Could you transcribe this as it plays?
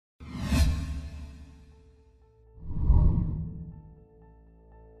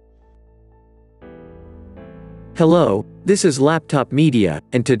Hello, this is Laptop Media,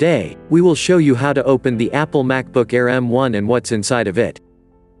 and today, we will show you how to open the Apple MacBook Air M1 and what's inside of it.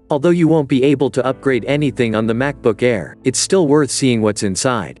 Although you won't be able to upgrade anything on the MacBook Air, it's still worth seeing what's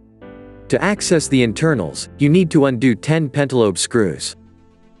inside. To access the internals, you need to undo 10 pentalobe screws.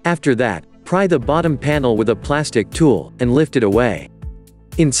 After that, pry the bottom panel with a plastic tool, and lift it away.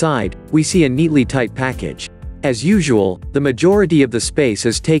 Inside, we see a neatly tight package. As usual, the majority of the space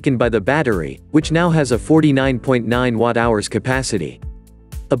is taken by the battery, which now has a 49.9 watt-hours capacity.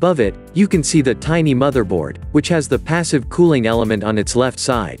 Above it, you can see the tiny motherboard, which has the passive cooling element on its left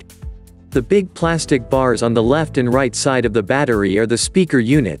side. The big plastic bars on the left and right side of the battery are the speaker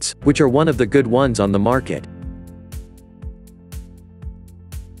units, which are one of the good ones on the market.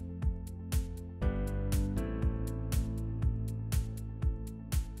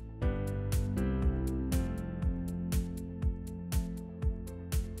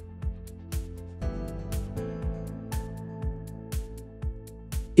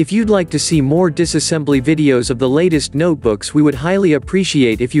 If you'd like to see more disassembly videos of the latest notebooks, we would highly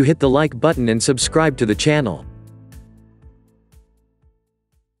appreciate if you hit the like button and subscribe to the channel.